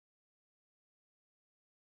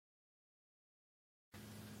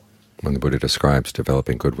when the Buddha describes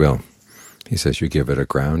developing goodwill, he says you give it a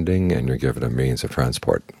grounding and you give it a means of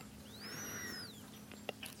transport.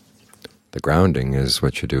 The grounding is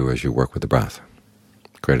what you do as you work with the breath.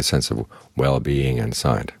 Create a sense of well-being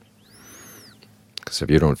inside. Because if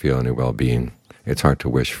you don't feel any well-being, it's hard to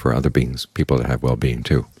wish for other people to have well-being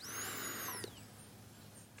too.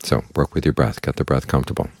 So work with your breath, get the breath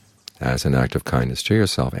comfortable, as an act of kindness to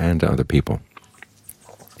yourself and to other people.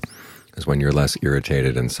 Because when you're less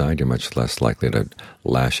irritated inside, you're much less likely to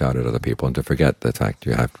lash out at other people and to forget the fact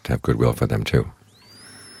you have to have goodwill for them too.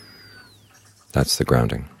 That's the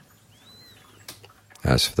grounding.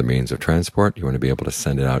 As for the means of transport, you want to be able to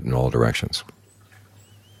send it out in all directions.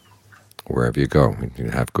 Wherever you go, you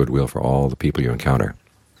have goodwill for all the people you encounter.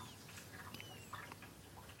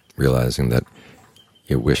 Realizing that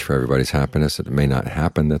you wish for everybody's happiness, it may not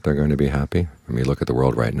happen that they're going to be happy. I mean, look at the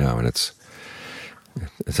world right now, and it's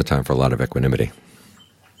a time for a lot of equanimity.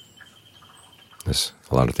 There's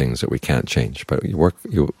a lot of things that we can't change, but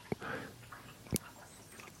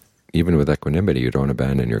even with equanimity, you don't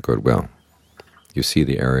abandon your goodwill. You see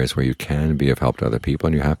the areas where you can be of help to other people,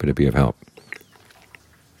 and you're happy to be of help.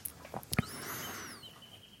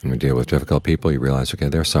 When you deal with difficult people, you realize, okay,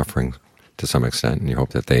 they're suffering to some extent, and you hope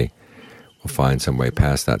that they will find some way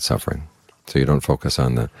past that suffering. So you don't focus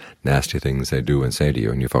on the nasty things they do and say to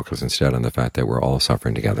you, and you focus instead on the fact that we're all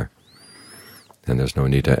suffering together. And there's no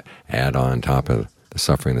need to add on top of the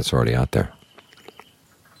suffering that's already out there.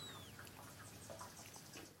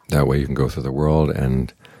 That way you can go through the world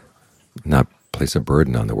and not place a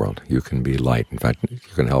burden on the world. You can be light. In fact, you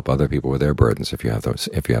can help other people with their burdens if you have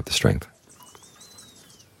the strength.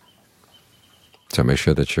 So make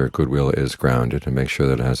sure that your goodwill is grounded, and make sure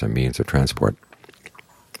that it has a means of transport,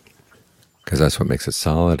 because that's what makes it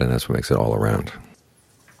solid and that's what makes it all around.